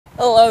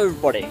Hello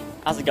everybody,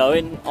 how's it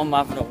going? I'm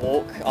having a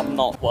walk.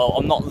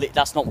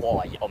 That's not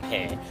why I'm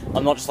here.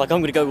 I'm not just like,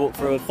 I'm gonna go walk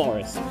through a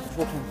forest.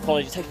 Walking from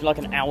college, it takes me like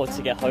an hour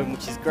to get home,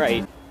 which is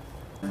great.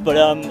 But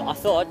I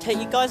thought I'd take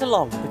you guys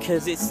along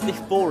because it's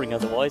boring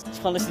otherwise.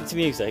 Just can't listen to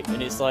music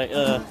and it's like,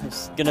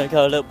 it's gonna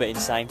go a little bit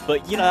insane.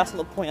 But you know, that's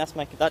not the point,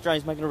 that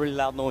drone's making a really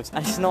loud noise.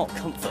 And it's not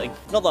comforting.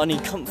 Not that I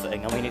need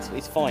comforting, I mean,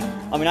 it's fine.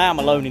 I mean, I am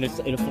alone in a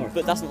forest,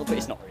 but that's not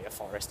it's not really a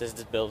forest. There's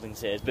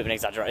buildings here, it's a bit of an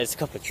exaggeration. There's a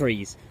couple of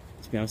trees.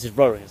 To be honest, it's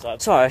rolling. It's like,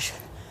 sorry, I should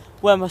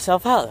wear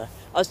myself out there.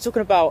 I was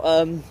talking about,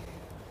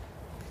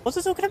 what was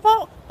I talking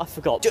about? I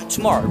forgot.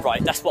 Tomorrow,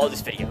 right, that's what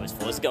this video is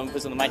for. Let's go and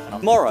put on the main channel.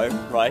 Tomorrow,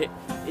 right,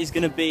 is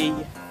going to be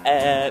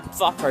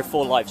Far Cry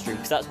 4 live stream,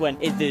 because that's when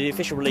the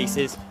official release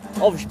is.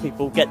 Obviously,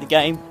 people get the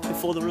game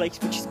before the release,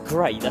 which is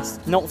great. That's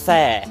not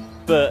fair,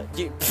 but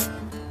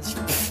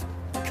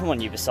come on,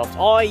 Ubisoft.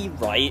 Why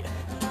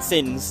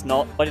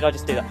did I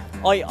just do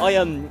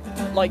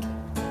that? Like,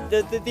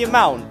 the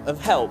amount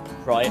of help,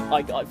 right,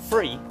 I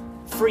free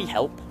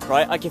help,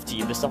 right, I give to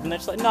Ubisoft, and they're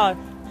just like, no,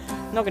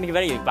 I'm not going to give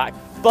anything back,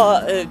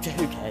 but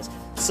who cares?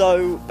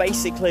 So,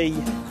 basically,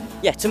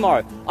 yeah,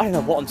 tomorrow, I don't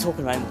know what I'm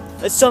talking about,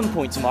 at some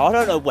point tomorrow, I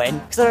don't know when,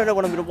 because I don't know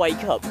when I'm going to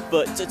wake up,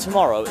 but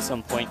tomorrow at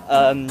some point,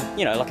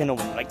 you know, like a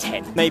normal, like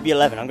 10, maybe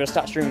 11, I'm going to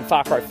start streaming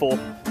Far Cry 4,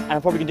 and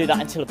I'm probably going to do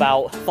that until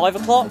about 5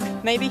 o'clock,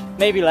 maybe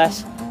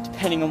less,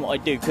 depending on what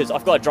I do, because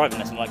I've got a driving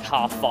lesson like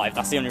 5:30.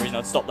 That's the only reason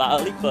I'd stop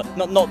that early, but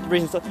not the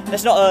reason.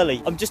 That's not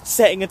early. I'm just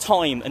setting a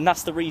time, and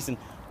that's the reason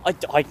I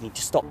need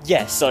to stop.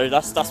 Yeah, so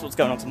that's what's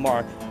going on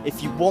tomorrow.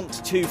 If you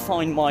want to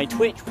find my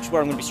Twitch, which is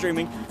where I'm going to be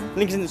streaming,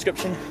 link is in the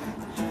description.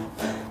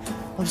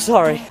 I'm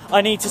sorry,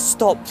 I need to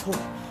stop.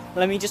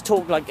 Let me just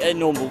talk like a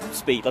normal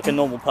speed, like a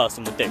normal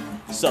person would do.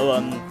 So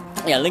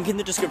yeah, link in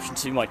the description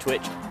to my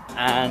Twitch,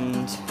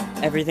 and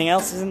everything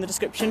else is in the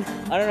description.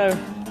 I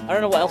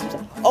don't know what else I'm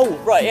saying. Oh,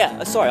 right,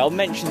 yeah, sorry, I'll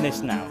mention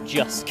this now,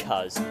 just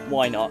cuz.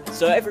 Why not?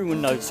 So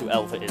everyone knows who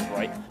Elva is,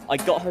 right? I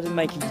got her to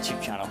make a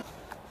YouTube channel.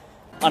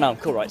 I know,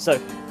 cool, right?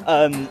 So,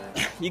 I'll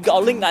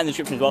link that in the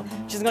description as well.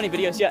 She hasn't got any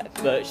videos yet,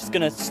 but she's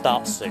gonna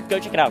start soon. Go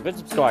check it out, go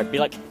subscribe, be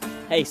like,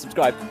 hey,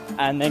 subscribe,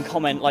 and then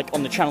comment, like,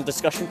 on the channel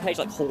discussion page,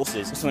 like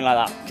horses, or something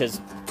like that, because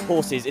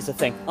horses is a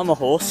thing. I'm a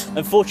horse.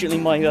 Unfortunately,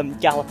 my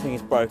galloping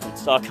is broken,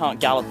 so I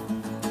can't gallop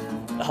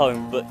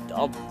home, but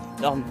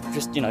I'm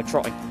just, you know,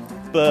 trotting.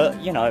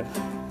 But, you know,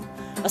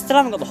 I still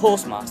haven't got the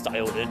horse mask that I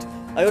ordered.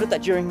 I ordered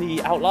that during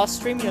the Outlast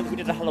stream, you know, that we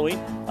did at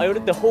Halloween. I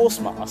ordered the horse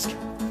mask,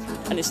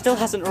 and it still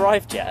hasn't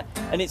arrived yet.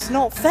 And it's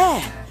not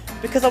fair,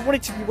 because I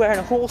wanted to be wearing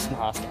a horse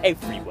mask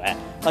everywhere.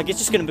 Like, it's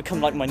just going to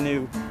become like my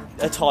new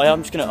attire.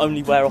 I'm just going to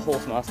only wear a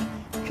horse mask,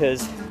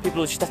 because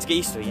people just have to get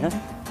used to it, you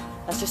know?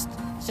 It's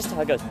just how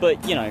it goes.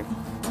 But, you know,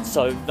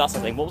 so that's the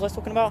thing. What was I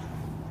talking about?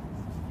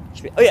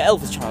 Oh yeah,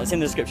 Elva's channel, it's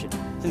in the description. It's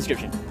in the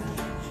description.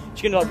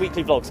 She's going to do like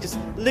weekly vlogs, because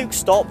Luke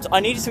stopped. I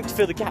needed something to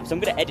fill the gaps, so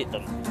I'm going to edit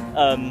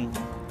them.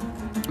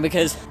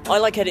 Because I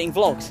like editing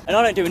vlogs, and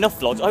I don't do enough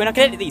vlogs. I mean, I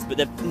can edit these, but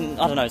they're,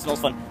 I don't know, it's not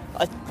as fun.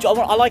 I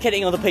like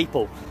editing other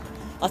people.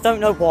 I don't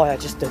know why, I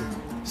just do.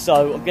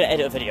 So I'm going to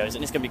edit videos,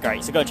 and it's going to be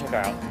great, so go and check her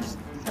out. Just,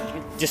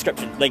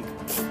 description, link,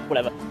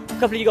 whatever. A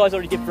couple of you guys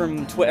already did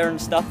from Twitter and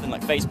stuff, and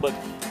like Facebook.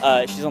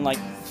 She's on like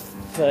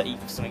 30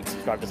 something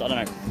subscribers, I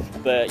don't know.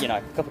 But, you know,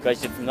 a couple of guys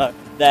did from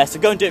there, so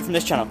go and do it from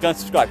this channel. Go and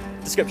subscribe.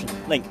 Description,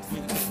 link,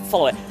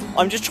 follow it.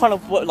 I'm just trying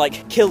to,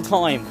 like, kill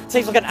time. It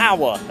takes like an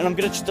hour, and I'm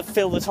going to just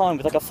fill the time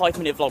with like a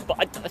 5-minute vlog, but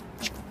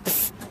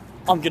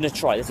I'm going to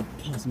try. There's a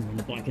person on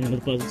the bike and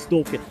another person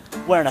stalking,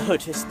 wearing a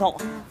hood. It's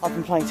not, I've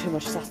been playing too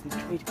much Assassin's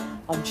Creed.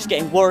 I'm just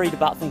getting worried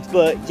about things,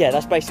 but yeah,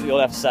 that's basically all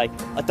I have to say.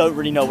 I don't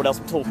really know what else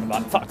I'm talking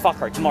about. Fuck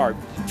right, tomorrow.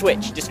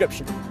 Twitch,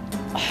 description.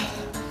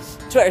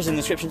 Twitter's in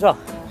the description as well.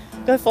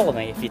 Go follow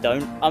me if you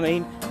don't. I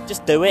mean,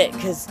 just do it,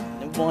 because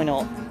why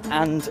not?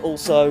 And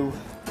also,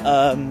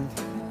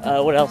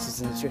 what else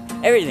is in the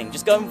description? Everything.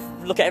 Just go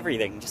and look at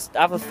everything. Just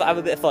have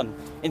a bit of fun.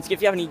 And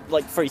if you have any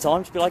like free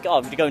time, just be like, oh,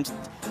 I'm gonna go into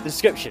the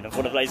description of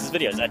one of Laser's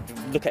videos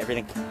and look at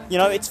everything. You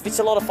know, it's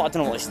a lot of fun. I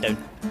don't know what it's doing,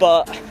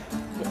 but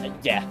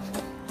yeah,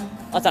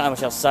 I don't know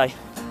much else to say.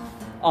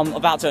 I'm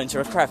about to enter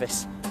a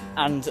crevice,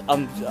 and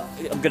I'm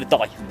gonna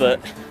die.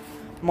 But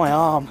my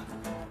arm,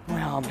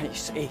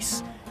 it's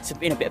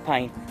in a bit of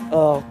pain.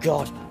 Oh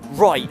god.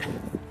 Right.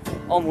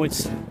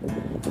 Onwards.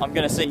 I'm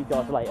gonna see you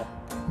guys later.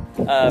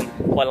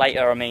 By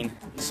later I mean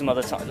some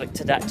other time, like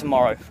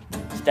tomorrow.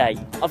 Today.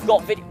 I've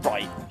got video.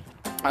 Right.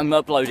 I'm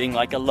uploading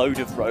like a load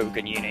of Rogue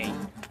and Unity.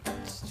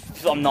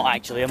 I'm not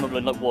actually, I'm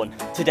uploading like one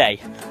today.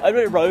 I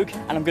uploaded Rogue,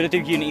 and I'm gonna do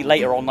Unity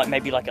later on, like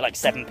maybe like at like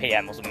 7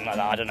 PM or something like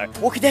that, I don't know.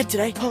 Walking Dead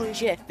today, holy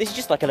shit. This is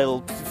just like a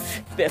little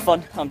bit of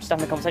fun. I'm just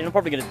having a conversation. I'm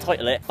probably gonna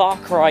title it Far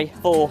Cry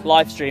 4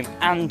 livestream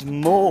and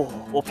more,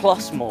 or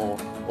plus more.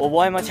 Or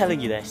why am I telling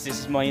you this? This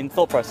is my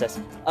thought process.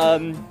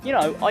 You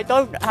know, I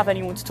don't have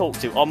anyone to talk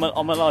to. I'm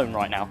alone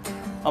right now.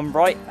 I'm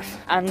right,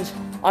 and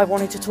I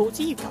wanted to talk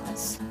to you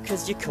guys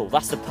because you're cool.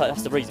 That's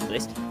the reason for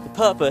this. The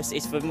purpose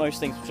is for most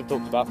things which I've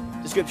talked about.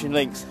 Description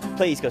links,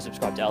 please go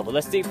subscribe to Elva.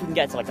 Let's see if we can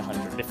get to like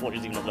 100 before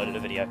he's even uploaded a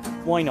video.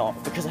 Why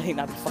not? Because I think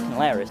that'd be fucking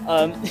hilarious.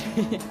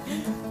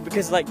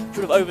 Because like,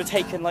 should have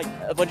overtaken like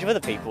a bunch of other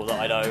people that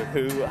I know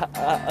who,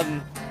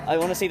 I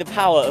want to see the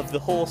power of the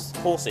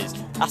horses.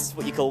 That's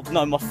what you call,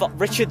 no,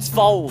 Richard's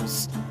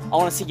foals. I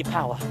want to see your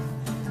power.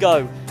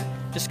 Go,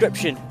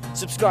 description,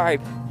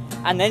 subscribe,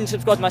 and then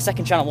subscribe to my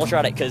second channel while you're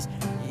at it, because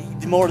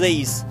the more of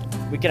these,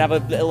 we can have a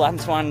little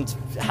hand-to-hand,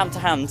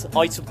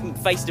 eye to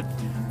face to.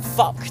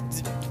 Fuck,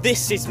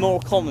 this is more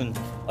common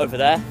over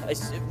there.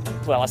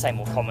 Well, I say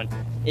more common.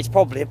 It's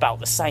probably about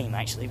the same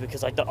actually,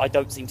 because I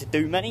don't seem to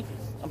do many.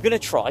 I'm gonna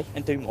try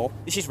and do more.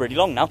 This is really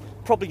long now.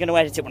 Probably gonna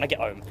edit it when I get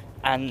home,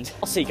 and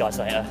I'll see you guys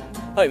later.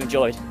 Hope you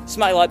enjoyed.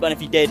 Smack the like button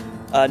if you did.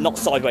 Not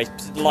sideways.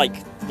 Like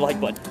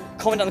button.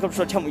 Comment down in the comments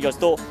below. Tell me what you guys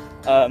thought.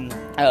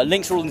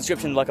 Links are all in the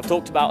description, like I've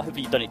talked about.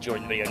 Hopefully you've done it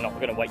during the video. Not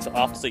gonna wait till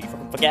after so you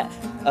fucking forget.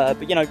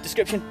 But you know,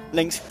 description,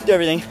 links, do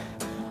everything.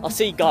 I'll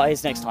see you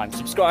guys next time.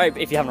 Subscribe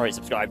if you haven't already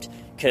subscribed,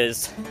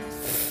 because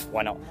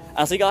why not?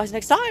 I'll see you guys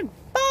next time.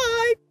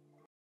 Bye!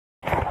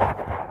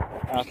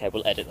 Okay,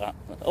 we'll edit that.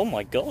 Oh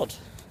my god.